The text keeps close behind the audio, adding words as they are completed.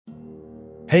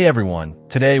Hey everyone,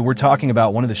 today we're talking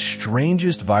about one of the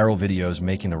strangest viral videos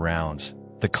making the rounds,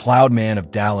 the Cloud Man of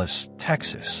Dallas,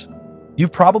 Texas.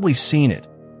 You've probably seen it,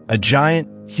 a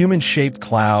giant, human-shaped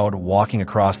cloud walking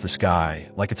across the sky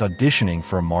like it's auditioning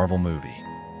for a Marvel movie.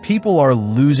 People are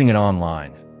losing it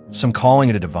online, some calling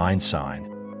it a divine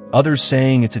sign, others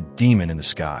saying it's a demon in the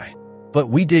sky. But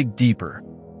we dig deeper.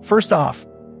 First off,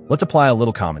 let's apply a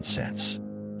little common sense.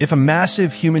 If a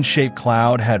massive human-shaped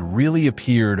cloud had really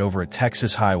appeared over a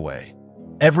Texas highway,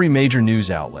 every major news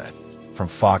outlet, from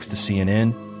Fox to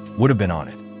CNN, would have been on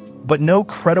it. But no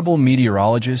credible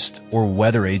meteorologist or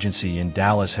weather agency in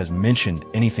Dallas has mentioned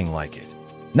anything like it.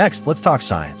 Next, let's talk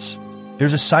science.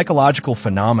 There's a psychological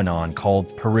phenomenon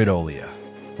called pareidolia,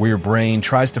 where your brain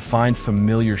tries to find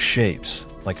familiar shapes,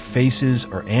 like faces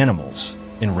or animals,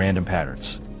 in random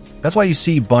patterns. That's why you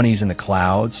see bunnies in the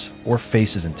clouds or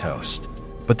faces in toast.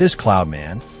 But this cloud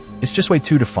man, it's just way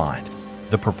too defined.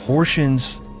 The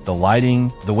proportions, the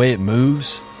lighting, the way it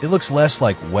moves, it looks less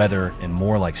like weather and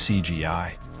more like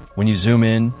CGI. When you zoom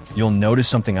in, you'll notice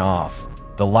something off.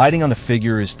 The lighting on the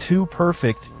figure is too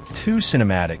perfect, too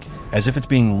cinematic, as if it's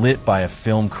being lit by a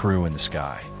film crew in the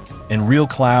sky. And real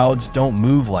clouds don't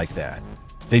move like that.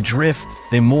 They drift,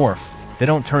 they morph, they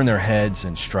don't turn their heads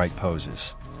and strike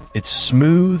poses. It's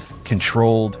smooth,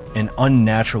 controlled, and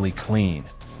unnaturally clean.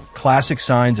 Classic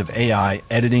signs of AI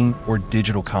editing or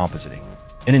digital compositing.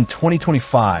 And in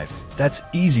 2025, that's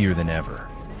easier than ever.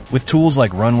 With tools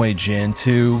like Runway Gen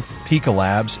 2, Pika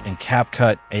Labs, and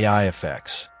CapCut AI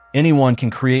effects, anyone can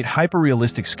create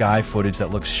hyper-realistic sky footage that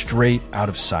looks straight out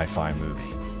of sci-fi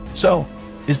movie. So,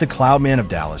 is the Cloud Man of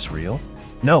Dallas real?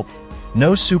 Nope.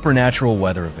 No supernatural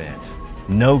weather event.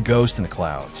 No ghost in the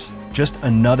clouds. Just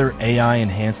another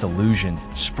AI-enhanced illusion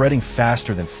spreading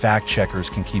faster than fact-checkers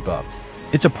can keep up.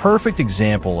 It's a perfect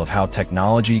example of how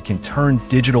technology can turn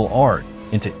digital art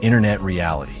into internet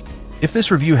reality. If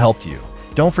this review helped you,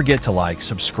 don't forget to like,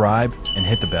 subscribe, and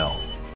hit the bell.